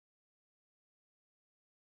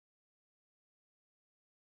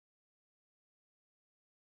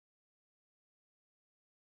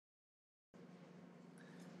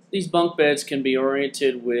These bunk beds can be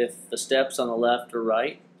oriented with the steps on the left or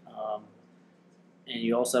right, and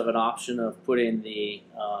you also have an option of putting the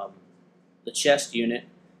chest unit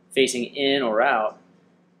facing in or out.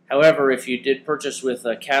 However, if you did purchase with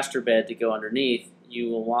a caster bed to go underneath, you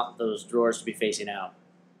will want those drawers to be facing out.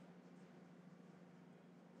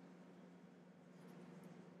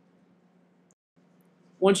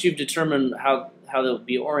 Once you've determined how they'll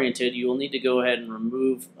be oriented, you will need to go ahead and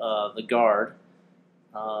remove the guard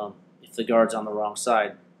if the guard's on the wrong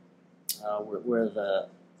side, where the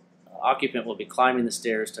occupant will be climbing the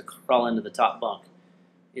stairs to crawl into the top bunk.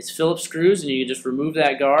 It's Phillips screws, and you just remove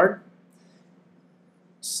that guard,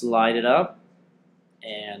 slide it up,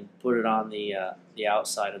 and put it on the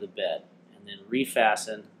outside of the bed, and then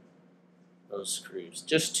refasten those screws.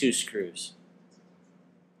 Just 2 screws.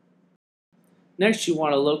 Next, you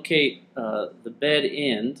want to locate the bed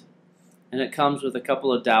end, and it comes with a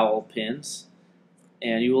couple of dowel pins,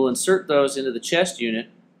 and you will insert those into the chest unit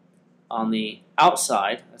on the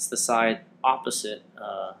outside. That's the side opposite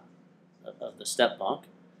of the step bunk.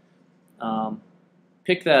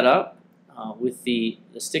 Pick that up with the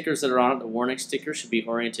stickers that are on it. The warning sticker should be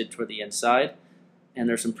oriented toward the inside, and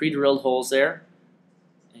there's some pre-drilled holes there,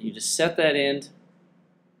 and you just set that end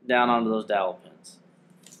down onto those dowel pins.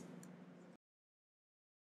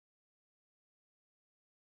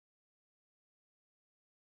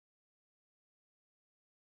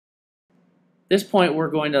 At this point, we're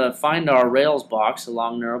going to find our rails box, a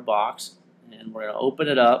long narrow box, and we're going to open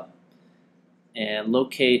it up and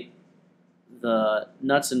locate the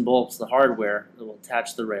nuts and bolts, the hardware that will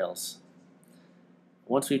attach the rails.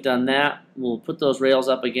 Once we've done that, we'll put those rails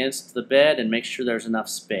up against the bed and make sure there's enough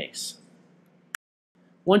space.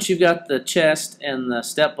 Once you've got the chest and the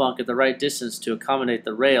step bunk at the right distance to accommodate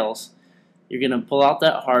the rails, you're going to pull out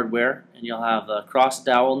that hardware, and you'll have the cross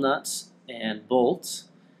dowel nuts and bolts.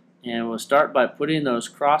 And we'll start by putting those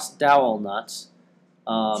cross dowel nuts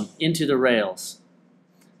into the rails.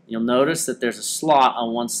 You'll notice that there's a slot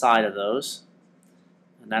on one side of those,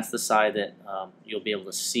 and that's the side that you'll be able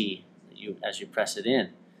to see as you press it in.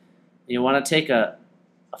 You want to take a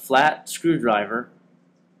flat screwdriver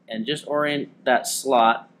and just orient that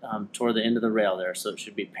slot toward the end of the rail there, so it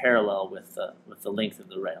should be parallel with the length of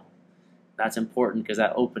the rail. That's important because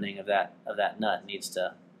that opening of that nut needs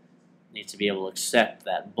to be able to accept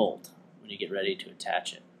that bolt when you get ready to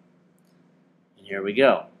attach it. And here we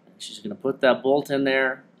go. She's going to put that bolt in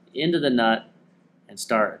there, into the nut, and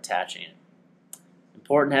start attaching it.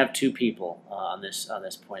 Important to have 2 people on this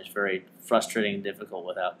point. It's very frustrating and difficult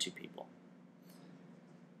without 2 people.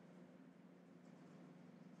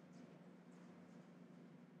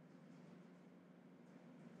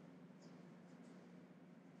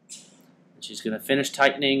 And she's going to finish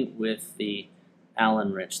tightening with the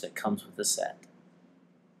Allen wrench that comes with the set.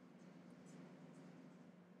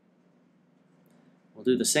 We'll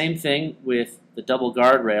do the same thing with the double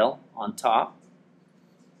guardrail on top.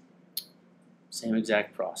 Same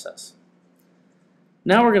exact process.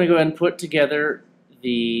 Now we're going to go ahead and put together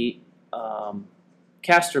the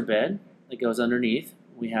caster bed that goes underneath.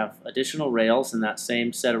 We have additional rails in that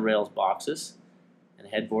same set of rails boxes, and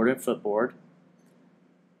headboard and footboard,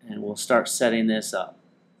 and we'll start setting this up.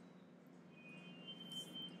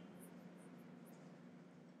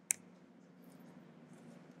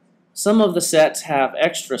 Some of the sets have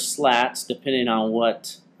extra slats depending on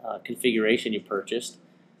what configuration you purchased,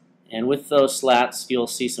 and with those slats you'll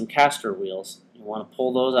see some caster wheels. You want to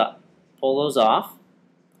pull those off,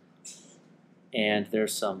 and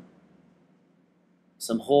there's some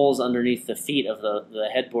holes underneath the feet of the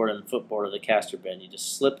headboard and footboard of the caster bed. You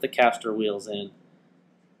just slip the caster wheels in,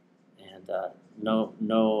 and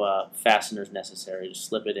no fasteners necessary. Just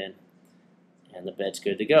slip it in, and the bed's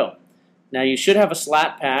good to go. Now you should have a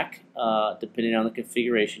slat pack, depending on the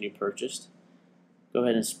configuration you purchased. Go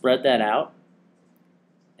ahead and spread that out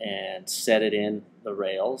and set it in the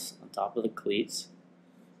rails on top of the cleats.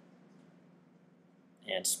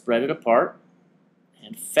 And spread it apart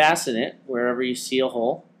and fasten it wherever you see a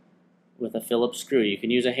hole with a Phillips screw. You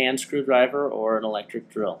can use a hand screwdriver or an electric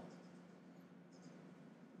drill.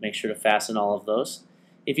 Make sure to fasten all of those.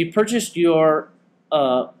 If you purchased your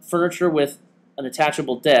furniture with an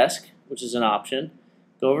attachable desk, which is an option,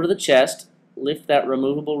 go over to the chest, lift that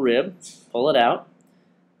removable rib, pull it out,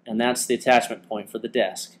 and that's the attachment point for the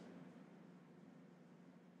desk.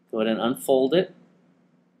 Go ahead and unfold it,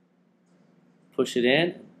 push it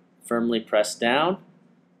in, firmly press down,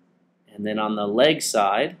 and then on the leg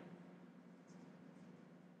side,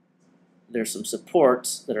 there's some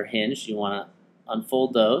supports that are hinged. You want to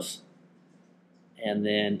unfold those, and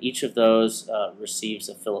then each of those receives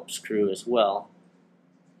a Phillips screw as well.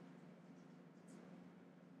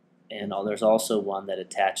 and there's also one that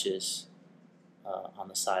attaches on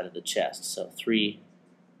the side of the chest. So three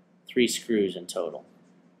screws in total,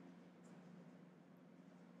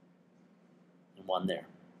 and one there.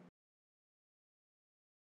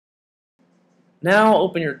 Now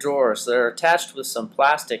open your drawers. They're attached with some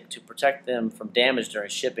plastic to protect them from damage during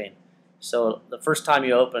shipping. So the first time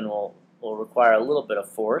you open will require a little bit of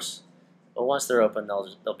force, but once they're open,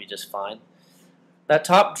 they'll be just fine. That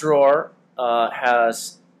top drawer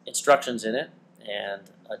has instructions in it and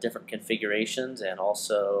different configurations, and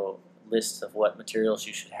also lists of what materials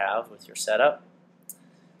you should have with your setup.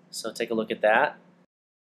 So take a look at that.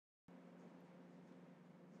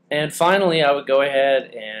 And finally, I would go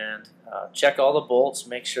ahead and check all the bolts,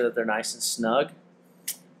 make sure that they're nice and snug,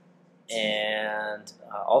 and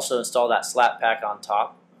also install that slat pack on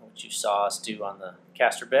top, which you saw us do on the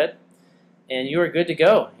caster bed. And you are good to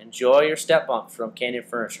go. Enjoy your step bunk from Canyon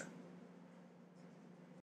Furniture.